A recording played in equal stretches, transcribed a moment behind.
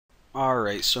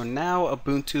Alright, so now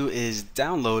Ubuntu is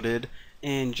downloaded,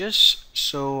 and just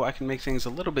so I can make things a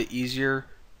little bit easier,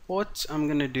 what I'm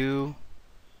going to do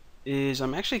is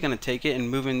I'm actually going to take it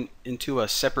and move into a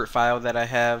separate file that I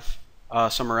have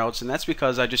somewhere else, and that's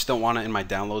because I just don't want it in my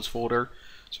downloads folder.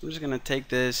 So I'm just going to take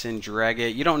this and drag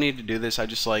it. You don't need to do this, I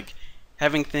just like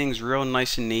having things real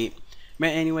nice and neat. But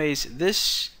anyways,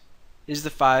 this is the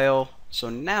file, so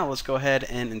now let's go ahead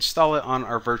and install it on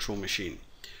our virtual machine.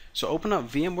 So open up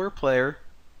VMware Player,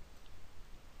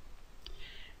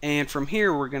 and from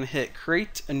here we're going to hit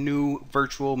create a new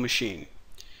virtual machine.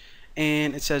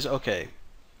 And it says okay,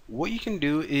 what you can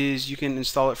do is you can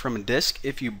install it from a disk.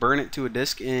 If you burn it to a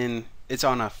disk and it's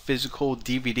on a physical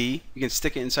DVD, you can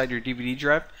stick it inside your DVD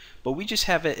drive, but we just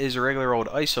have it as a regular old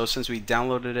ISO since we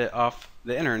downloaded it off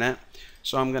the internet.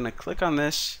 So I'm going to click on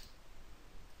this,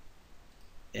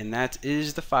 and that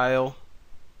is the file,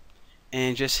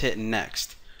 and just hit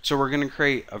next. So we're going to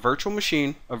create a virtual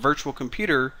machine, a virtual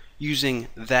computer, using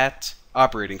that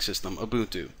operating system,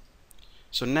 Ubuntu.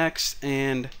 So next,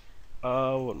 and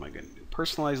what am I going to do?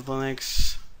 Personalized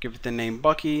Linux, give it the name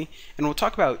Bucky, and we'll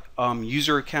talk about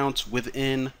user accounts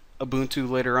within Ubuntu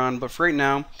later on, but for right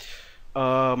now,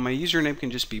 my username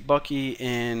can just be Bucky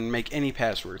and make any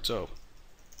password. So,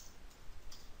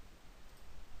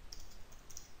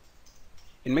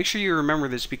 and make sure you remember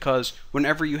this because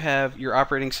whenever you have your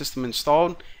operating system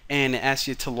installed and it asks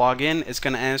you to log in, it's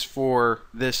going to ask for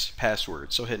this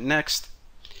password. So hit next.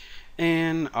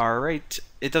 And alright,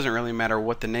 it doesn't really matter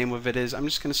what the name of it is. I'm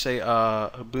just going to say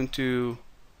Ubuntu,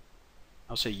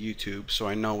 I'll say YouTube so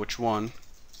I know which one.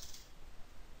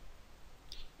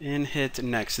 And hit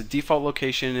next. The default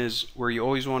location is where you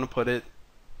always want to put it.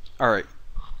 Alright.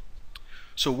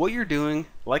 So what you're doing,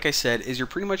 like I said, is you're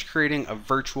pretty much creating a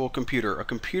virtual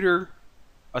computer,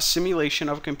 a simulation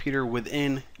of a computer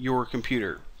within your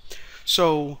computer.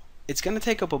 So it's going to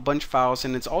take up a bunch of files,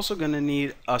 and it's also going to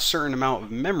need a certain amount of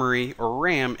memory or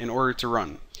RAM in order to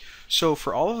run. So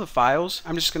for all of the files,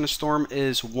 I'm just going to store them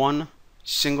as one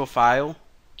single file,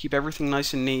 keep everything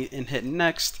nice and neat, and hit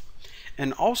next.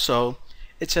 And also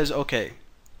it says okay,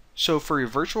 so for your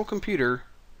virtual computer,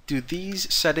 do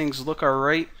these settings look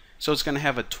alright? So it's going to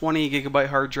have a 20 gigabyte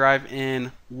hard drive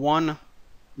and 1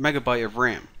 megabyte of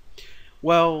RAM.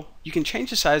 Well, you can change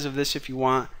the size of this if you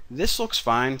want. This looks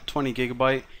fine, 20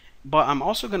 gigabyte, but I'm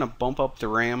also going to bump up the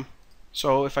RAM.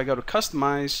 So if I go to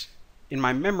customize, in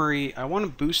my memory, I want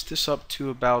to boost this up to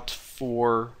about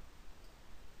 4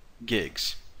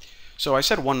 gigs. So I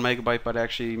said 1 megabyte, but I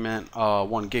actually meant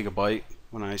 1 gigabyte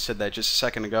when I said that just a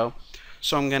second ago.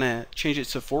 So I'm going to change it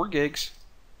to 4 gigs,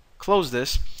 close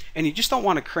this, and you just don't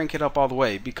want to crank it up all the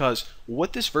way, because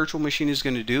what this virtual machine is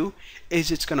going to do is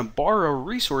it's going to borrow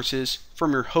resources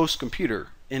from your host computer,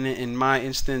 in my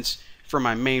instance from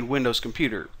my main Windows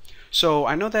computer. So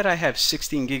I know that I have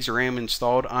 16 gigs of RAM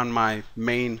installed on my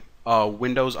main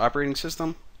Windows operating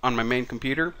system on my main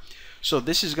computer. So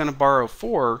this is going to borrow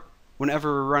 4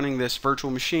 whenever we're running this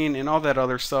virtual machine, and all that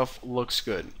other stuff looks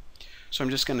good. So I'm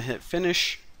just going to hit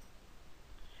finish,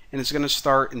 and it's going to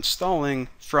start installing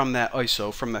from that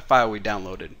ISO, from that file we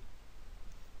downloaded.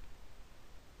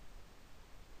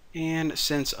 And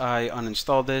since I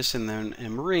uninstalled this and then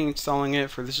am reinstalling it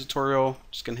for this tutorial,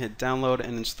 just going to hit download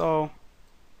and install.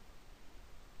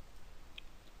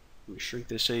 Let me shrink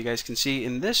this so you guys can see.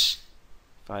 In this,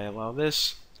 if I allow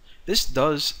this, this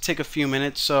does take a few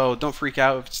minutes, so don't freak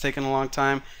out if it's taking a long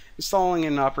time. Installing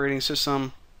an operating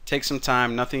system takes some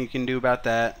time, nothing you can do about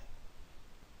that.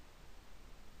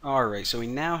 Alright, so we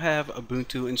now have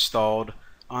Ubuntu installed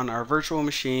on our virtual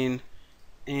machine,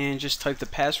 and just type the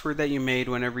password that you made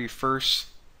whenever you first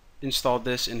installed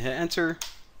this and hit enter,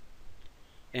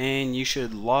 and you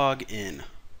should log in.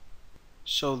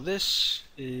 So this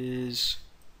is,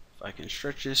 if I can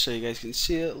stretch this so you guys can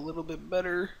see it a little bit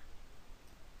better.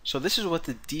 So this is what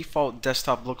the default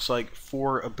desktop looks like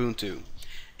for Ubuntu.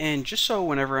 And just so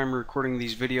whenever I'm recording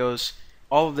these videos,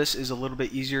 all of this is a little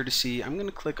bit easier to see, I'm going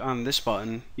to click on this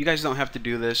button. You guys don't have to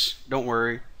do this, don't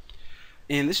worry.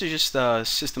 And this is just the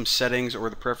system settings or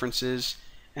the preferences.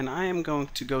 And I am going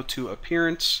to go to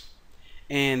appearance.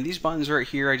 And these buttons right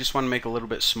here, I just want to make a little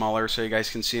bit smaller so you guys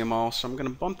can see them all. So I'm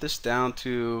going to bump this down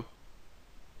to,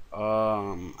 I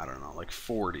don't know, like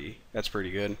 40. That's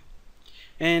pretty good.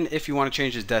 And if you want to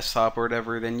change the desktop or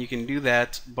whatever, then you can do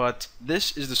that. But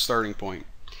this is the starting point.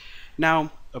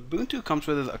 Now, Ubuntu comes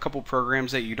with a couple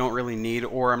programs that you don't really need,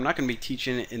 or I'm not going to be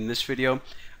teaching it in this video.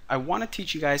 I want to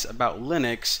teach you guys about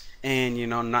Linux and, you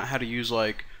know, not how to use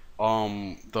like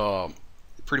the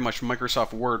pretty much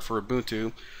Microsoft Word for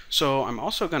Ubuntu. So I'm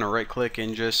also going to right click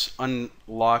and just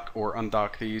unlock or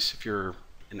undock these if you're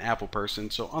an Apple person.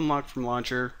 So unlock from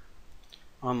launcher,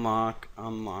 unlock,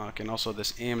 and also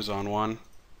this Amazon one.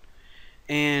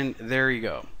 And there you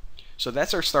go. So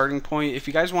that's our starting point. If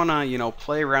you guys want to,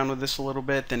 play around with this a little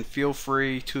bit, then feel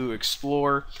free to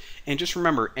explore. And just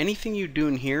remember, anything you do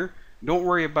in here, don't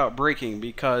worry about breaking,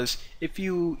 because if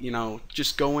you,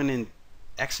 just go in and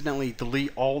accidentally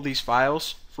delete all these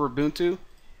files for Ubuntu,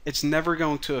 it's never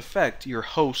going to affect your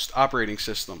host operating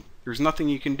system. There's nothing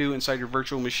you can do inside your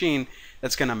virtual machine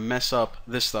that's going to mess up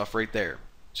this stuff right there.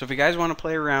 So if you guys want to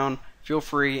play around, feel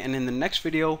free, and in the next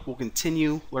video, we'll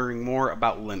continue learning more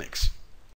about Linux.